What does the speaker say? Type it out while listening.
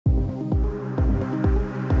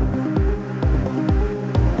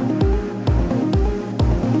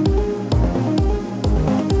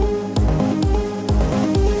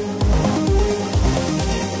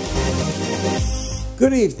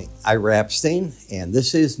Good evening, Ira Epstein, and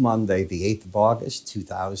this is Monday, the 8th of August,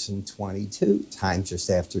 2022, time just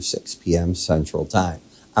after 6 p.m. Central Time.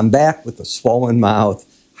 I'm back with a swollen mouth,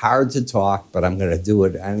 hard to talk, but I'm going to do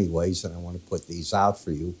it anyways, and I want to put these out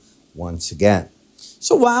for you once again.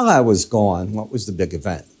 So while I was gone, what was the big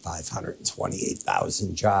event?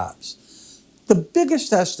 528,000 jobs. The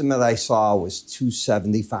biggest estimate I saw was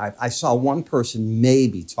 275. I saw one person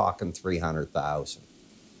maybe talking 300,000.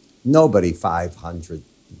 Nobody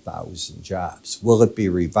 500,000 jobs. Will it be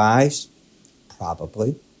revised?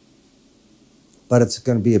 Probably. But it's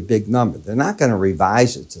going to be a big number. They're not going to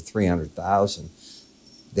revise it to 300,000.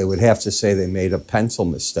 They would have to say they made a pencil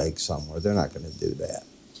mistake somewhere. They're not going to do that.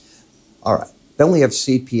 All right. Then we have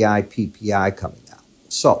CPI, PPI coming out.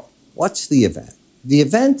 So what's the event? The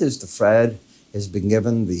event is the Fed has been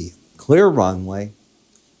given the clear runway.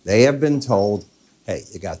 They have been told, hey,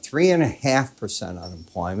 you got 3.5%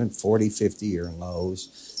 unemployment, 40, 50-year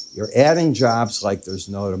lows. You're adding jobs like there's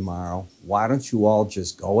no tomorrow. Why don't you all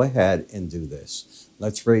just go ahead and do this?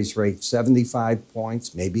 Let's raise rates 75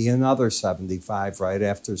 points, maybe another 75 right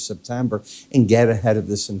after September, and get ahead of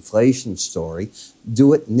this inflation story.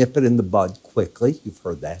 Do it, nip it in the bud quickly. You've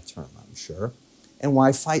heard that term, I'm sure. And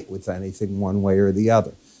why fight with anything one way or the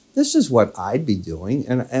other? This is what I'd be doing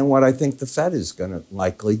and what I think the Fed is going to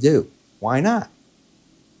likely do. Why not?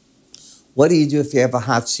 What do you do if you have a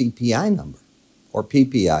hot CPI number or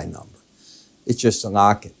PPI number? It's just a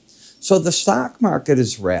lock-in. So the stock market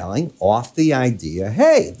is rallying off the idea,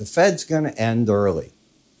 hey, the Fed's going to end early.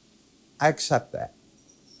 I accept that.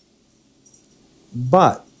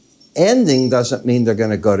 But ending doesn't mean they're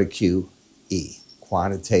going to go to QE,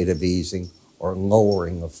 quantitative easing, or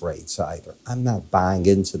lowering of rates either. I'm not buying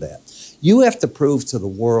into that. You have to prove to the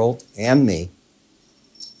world and me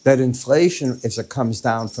that inflation, as it comes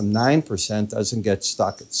down from 9%, doesn't get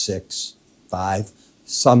stuck at 6, 5,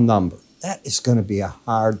 some number. That is going to be a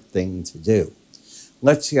hard thing to do.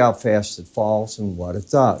 Let's see how fast it falls and what it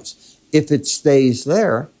does. If it stays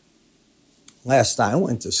there, last I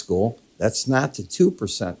went to school, that's not the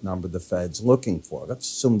 2% number the Fed's looking for. Let's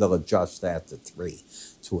assume they'll adjust that to 3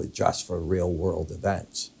 to adjust for real-world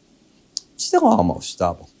events. Still almost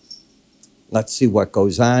double. Let's see what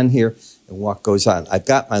goes on here and what goes on. I've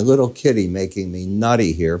got my little kitty making me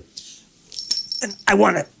nutty here. And I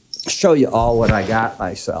want to show you all what I got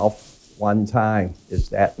myself one time. Is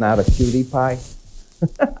that not a cutie pie?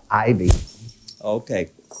 Ivy. Okay.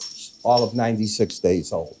 All of 96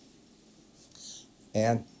 days old.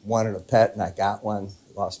 And wanted a pet, and I got one.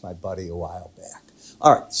 Lost my buddy a while back.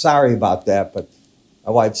 All right. Sorry about that, but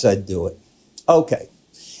my wife said do it. Okay.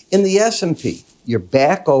 In the S&P, you're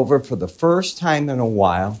back over for the first time in a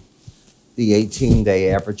while the 18-day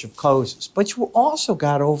average of closes. But you also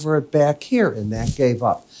got over it back here, and that gave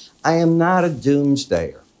up. I am not a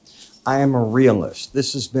doomsdayer. I am a realist.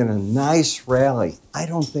 This has been a nice rally. I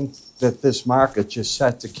don't think that this market just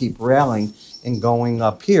set to keep rallying and going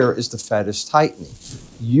up here as the Fed is tightening.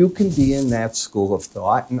 You can be in that school of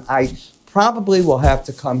thought, and I probably will have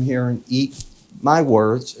to come here and eat my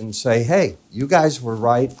words and say, hey, you guys were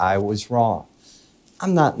right, I was wrong.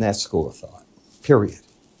 I'm not in that school of thought, period.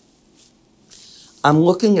 I'm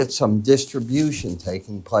looking at some distribution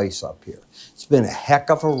taking place up here. It's been a heck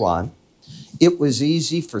of a run. It was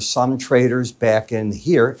easy for some traders back in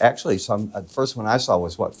here. Actually, the first one I saw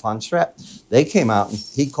was what, Fundstrat? They came out and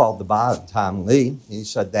he called the bottom, Tom Lee. He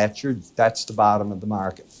said, that's the bottom of the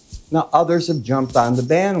market. Now, others have jumped on the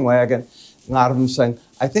bandwagon. A lot of them saying,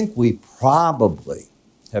 I think we probably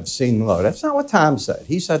have seen the low. That's not what Tom said.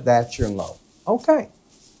 He said, that's your low. Okay.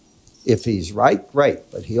 If he's right,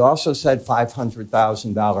 great. But he also said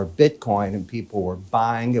 $500,000 Bitcoin, and people were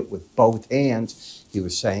buying it with both hands. He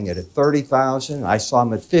was saying it at 30,000. I saw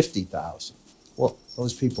him at 50,000. Well,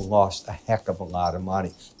 those people lost a heck of a lot of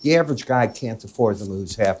money. The average guy can't afford to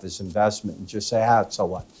lose half his investment and just say, so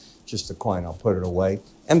what? Just a coin, I'll put it away.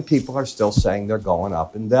 And people are still saying they're going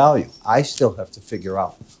up in value. I still have to figure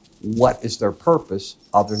out what is their purpose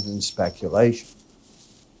other than speculation.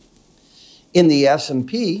 In the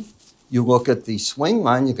S&P, you look at the swing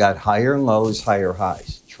line, you got higher lows, higher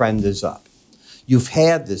highs. Trend is up. You've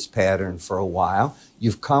had this pattern for a while.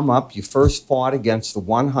 You've come up, you first fought against the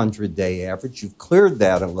 100-day average. You've cleared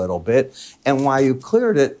that a little bit. And while you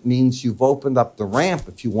cleared it means you've opened up the ramp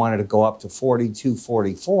if you wanted to go up to 42,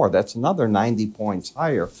 44. That's another 90 points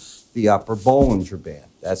higher, the upper Bollinger Band.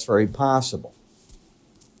 That's very possible.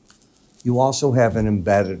 You also have an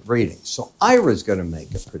embedded reading. So Ira's going to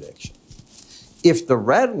make a prediction. If the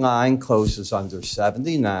red line closes under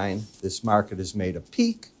 79, this market has made a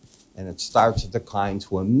peak, and it starts to decline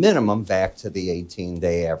to a minimum back to the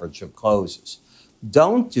 18-day average of closes.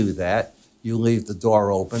 Don't do that. You leave the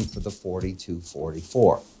door open for the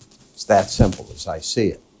 42.44. It's that simple as I see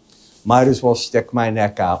it. Might as well stick my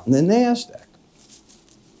neck out in the NASDAQ.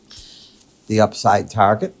 The upside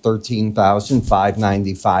target,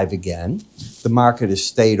 13,595 again. The market has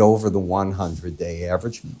stayed over the 100-day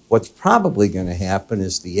average. What's probably going to happen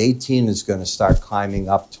is the 18 is going to start climbing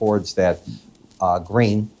up towards that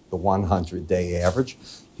green, the 100-day average.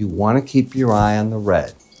 You want to keep your eye on the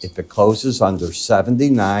red. If it closes under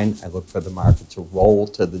 79, I look for the market to roll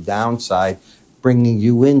to the downside, bringing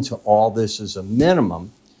you into all this as a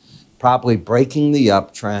minimum, probably breaking the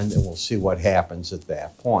uptrend, and we'll see what happens at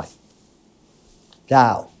that point.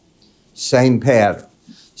 Dow, same pattern.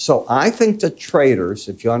 So I think the traders,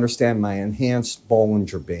 if you understand my enhanced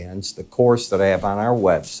Bollinger Bands, the course that I have on our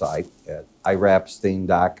website at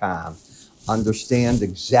iraepstein.com, understand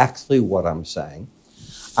exactly what I'm saying.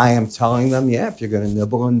 I am telling them, yeah, if you're going to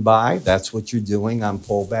nibble and buy, that's what you're doing on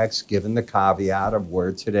pullbacks, given the caveat of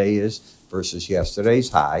where today is versus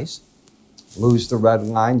yesterday's highs. Lose the red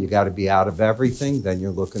line, you got to be out of everything. Then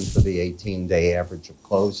you're looking for the 18-day average of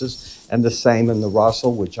closes. And the same in the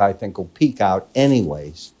Russell, which I think will peak out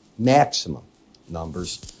anyways, maximum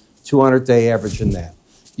numbers, 200-day average in that.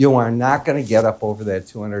 You are not going to get up over that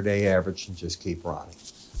 200-day average and just keep running.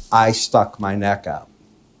 I stuck my neck out.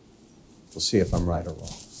 We'll see if I'm right or wrong.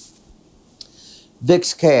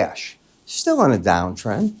 VIX cash, still in a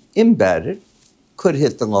downtrend, embedded, could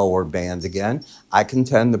hit the lower band again. I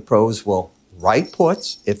contend the pros will write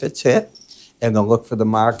puts if it's hit, and they'll look for the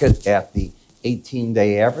market at the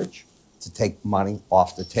 18-day average to take money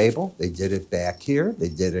off the table. They did it back here, they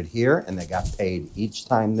did it here, and they got paid each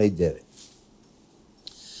time they did it.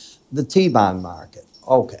 The T-bond market,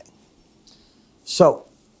 okay. So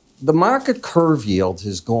the market curve yield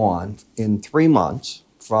has gone in 3 months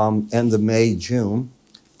from end of May, June,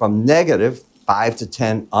 from negative 5 to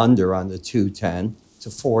 10 under on the 210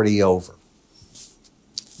 to 40 over.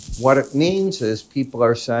 What it means is people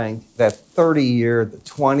are saying that 30-year, the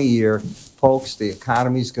 20-year, folks, the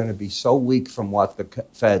economy is going to be so weak from what the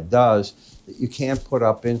Fed does that you can't put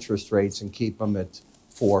up interest rates and keep them at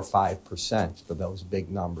 4 or 5% for those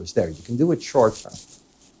big numbers there. You can do it short term.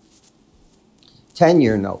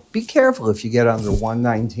 10-year note. Be careful if you get under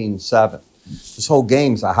 119.7. This whole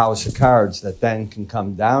game's a house of cards that then can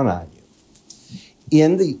come down on you.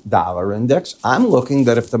 In the dollar index, I'm looking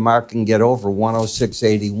that if the market can get over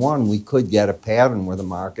 106.81, we could get a pattern where the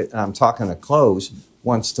market, and I'm talking a close,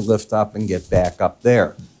 wants to lift up and get back up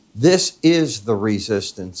there. This is the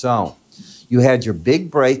resistance zone. You had your big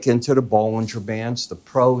break into the Bollinger Bands. The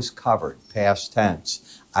pros covered, past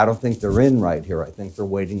tense. I don't think they're in right here. I think they're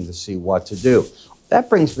waiting to see what to do. That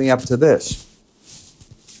brings me up to this.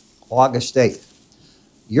 August 8th.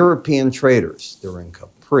 European traders, they're in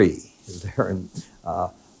Capri, they're in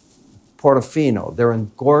Portofino, they're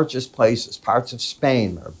in gorgeous places, parts of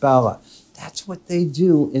Spain, Marbella. That's what they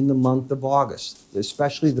do in the month of August,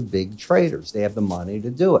 especially the big traders. They have the money to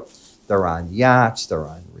do it. They're on yachts, they're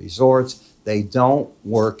on resorts. They don't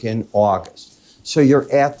work in August. So you're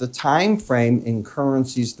at the time frame in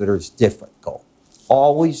currencies that are difficult,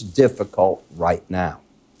 always difficult right now.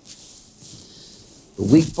 The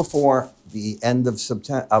week before the end of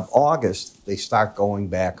August, they start going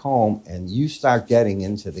back home, and you start getting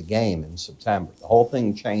into the game in September. The whole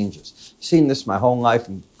thing changes. I've seen this my whole life,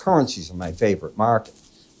 and currencies are my favorite market.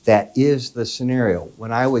 That is the scenario.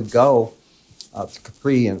 When I would go to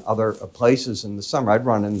Capri and other places in the summer, I'd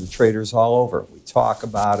run into traders all over. We talk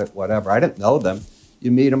about it, whatever. I didn't know them.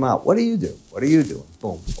 You meet them out. What do you do? What are you doing?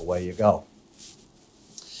 Boom, away you go.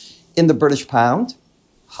 In the British pound,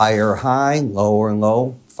 higher high, lower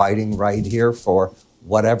low, fighting right here for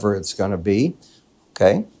whatever it's going to be,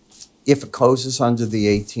 okay? If it closes under the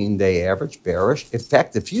 18-day average, bearish. In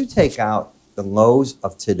fact, if you take out the lows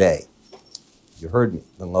of today, you heard me,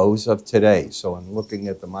 the lows of today. So I'm looking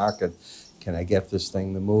at the market. Can I get this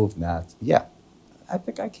thing to move? Not. Yeah, I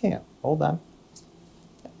think I can. Hold on.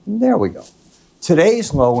 And there we go.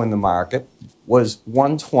 Today's low in the market was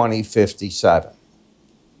 120.57.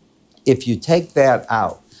 If you take that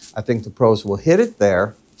out, I think the pros will hit it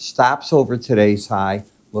there, stops over today's high,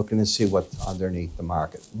 looking to see what's underneath the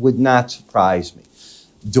market. Would not surprise me.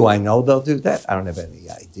 Do I know they'll do that? I don't have any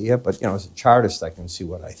idea, but as a chartist, I can see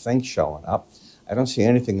what I think showing up. I don't see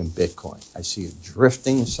anything in Bitcoin. I see a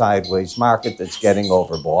drifting sideways market that's getting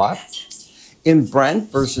overbought. In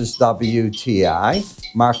Brent versus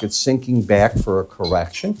WTI, market sinking back for a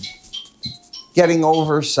correction. Getting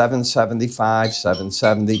over 775,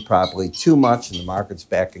 770, probably too much, and the market's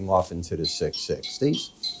backing off into the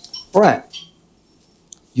 660s. Brent,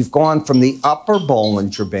 you've gone from the upper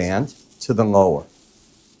Bollinger Band to the lower.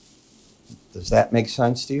 Does that make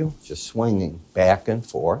sense to you? Just swinging back and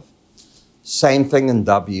forth. Same thing in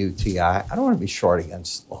WTI. I don't want to be short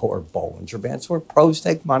against lower Bollinger Bands where pros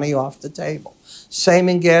take money off the table. Same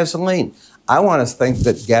in gasoline. I want to think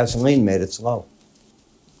that gasoline made its low.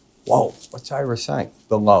 Whoa, what's Ira saying?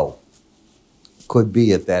 The low could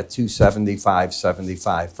be at that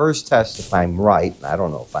 275.75. First test if I'm right, and I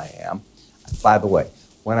don't know if I am. By the way,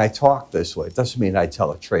 when I talk this way, it doesn't mean I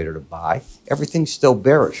tell a trader to buy. Everything's still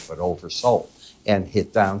bearish, but oversold and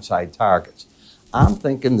hit downside targets. I'm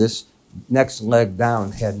thinking this next leg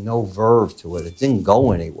down had no verve to it. It didn't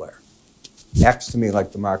go anywhere. Acts to me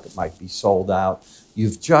like the market might be sold out.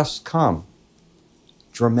 You've just come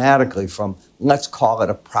dramatically from, let's call it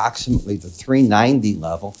approximately the 390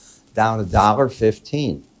 level down to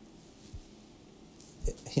 $1.15.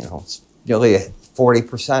 You know, it's nearly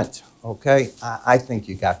 40%. Okay, I think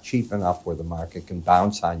you got cheap enough where the market can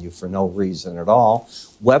bounce on you for no reason at all.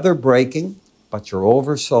 Weather breaking, but you're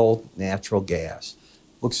oversold natural gas.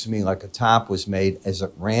 Looks to me like a top was made as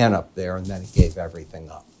it ran up there and then it gave everything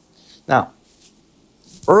up. Now,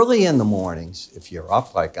 early in the mornings, if you're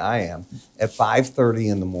up like I am, at 5:30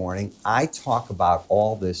 in the morning, I talk about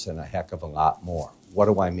all this and a heck of a lot more. What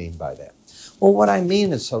do I mean by that? Well, what I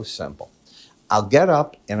mean is so simple. I'll get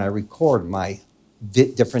up and I record my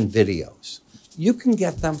different videos. You can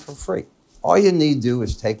get them for free. All you need to do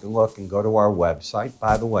is take a look and go to our website.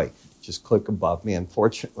 By the way, just click above me.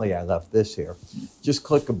 Unfortunately, I left this here. Just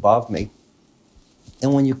click above me.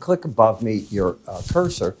 And when you click above me, your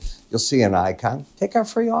cursor, you'll see an icon. Take our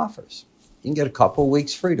free offers. You can get a couple of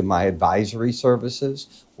weeks free to my advisory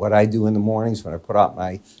services, what I do in the mornings when I put out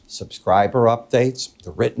my subscriber updates,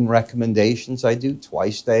 the written recommendations I do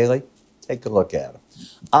twice daily. Take a look at them.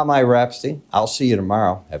 I'm Ira Epstein. I'll see you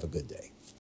tomorrow. Have a good day.